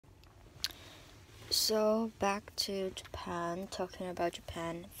So back to Japan, talking about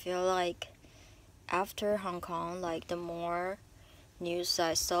Japan, I feel like after Hong Kong, like the more news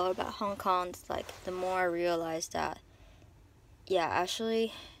I saw about Hong Kong, it's like the more I realized that yeah,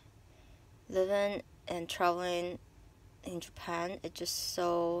 actually living and traveling in Japan, it's just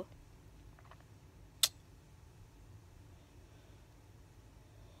so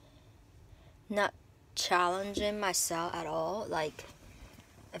not challenging myself at all. Like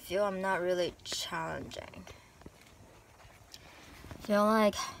I feel I'm not really challenging. I feel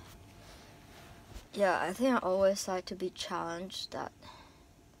like I think I always like to be challenged. That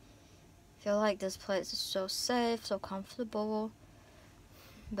I feel like this place is so safe, so comfortable,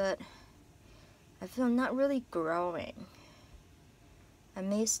 but I feel not really growing. I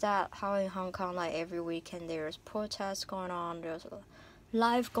miss that how in Hong Kong, like every weekend there's protests going on, there's a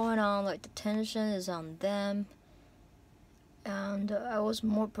life going on, like the tension is on them, and I was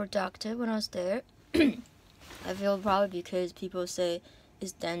more productive when I was there. I feel probably because people say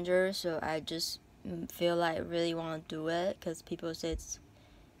it's dangerous, so I just feel like I really want to do it because people say it's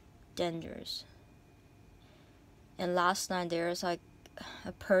dangerous. And last night there was like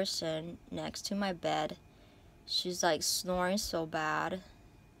a person next to my bed. She's like snoring so bad.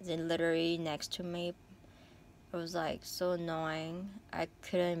 Then literally next to me. It was like so annoying. I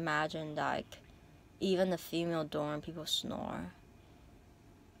couldn't imagine like even the female dorm people snore.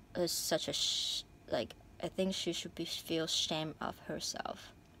 It's such a like I think she should feel shame of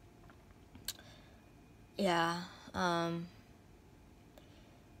herself. Yeah.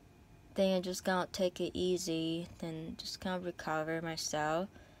 Think I just gonna take it easy, then just kind of recover myself.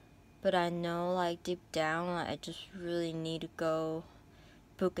 But I know like deep down, like, I just really need to go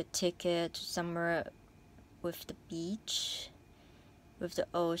book a ticket to somewhere with the beach, with the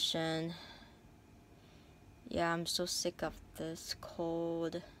ocean. Yeah, I'm so sick of this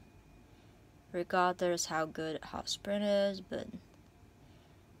cold. Regardless how good hot spring is, but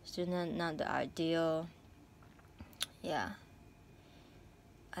still not the ideal. Yeah.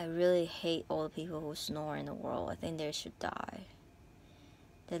 I really hate all the people who snore in the world. I think they should die.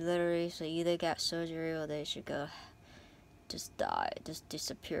 They literally should either get surgery or they should go just die, just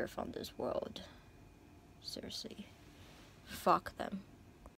disappear from this world. Seriously. Fuck them.